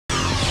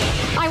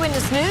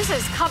Eyewitness News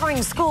is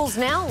covering schools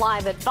now,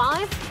 live at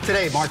 5.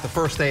 Today marked the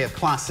first day of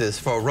classes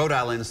for Rhode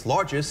Island's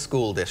largest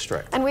school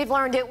district. And we've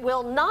learned it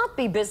will not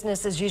be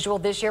business as usual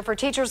this year for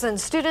teachers and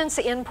students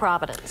in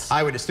Providence.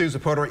 Eyewitness News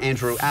reporter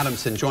Andrew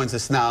Adamson joins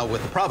us now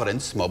with the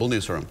Providence Mobile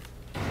Newsroom.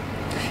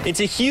 It's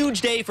a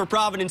huge day for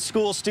Providence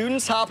school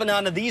students hopping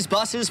onto these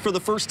buses for the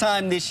first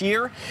time this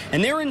year,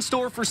 and they're in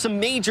store for some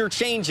major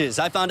changes.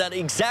 I found out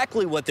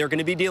exactly what they're going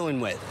to be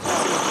dealing with.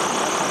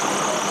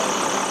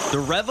 The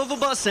rev of a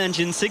bus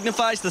engine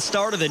signifies the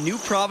start of a new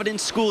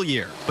Providence school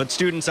year, but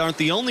students aren't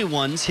the only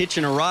ones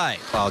hitching a ride.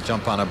 I'll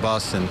jump on a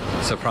bus and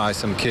surprise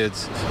some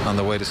kids on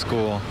the way to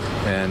school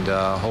and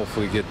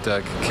hopefully get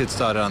kids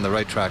started on the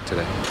right track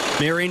today.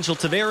 Mayor Angel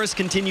Taveras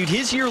continued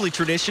his yearly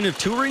tradition of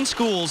touring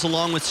schools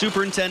along with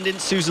Superintendent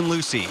Susan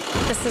Lucy.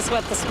 This is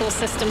what the school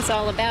system's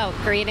all about,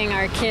 greeting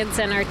our kids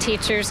and our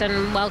teachers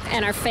and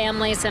our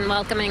families and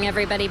welcoming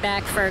everybody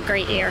back for a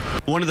great year.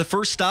 One of the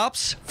first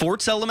stops,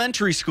 Forts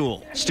Elementary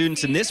School.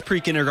 Students in this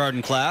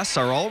pre-kindergarten class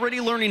are already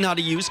learning how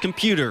to use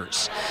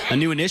computers. A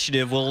new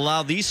initiative will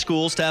allow these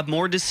schools to have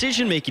more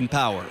decision-making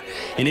power.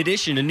 In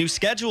addition, a new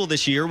schedule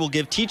this year will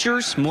give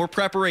teachers more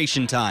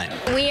preparation time.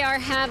 We are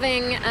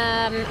having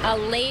a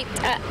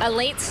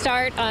late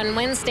start on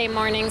Wednesday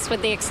mornings,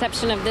 with the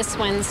exception of this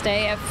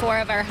Wednesday at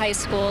 4 of our high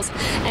schools,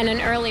 and an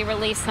early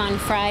release on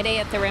Friday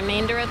at the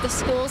remainder of the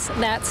schools.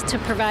 That's to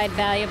provide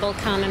valuable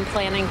common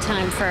planning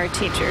time for our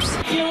teachers.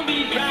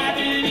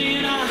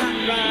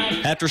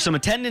 After some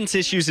attendance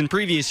issues in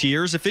previous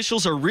years,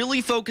 officials are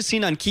really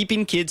focusing on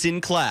keeping kids in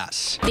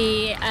class.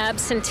 The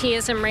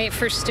absenteeism rate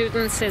for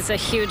students is a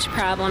huge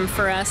problem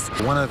for us.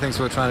 One of the things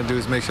we're trying to do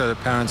is make sure that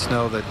parents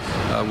know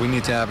that we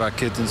need to have our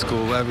kids in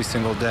school every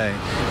single day.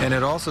 And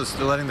it also is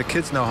letting the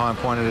kids know how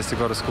important it is to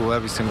go to school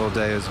every single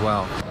day as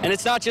well. And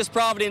it's not just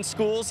Providence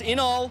schools. In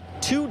all,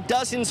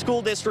 24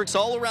 school districts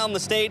all around the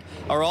state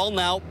are all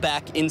now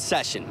back in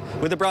session.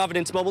 With the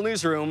Providence Mobile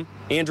Newsroom,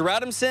 Andrew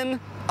Adamson,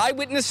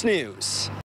 Eyewitness News.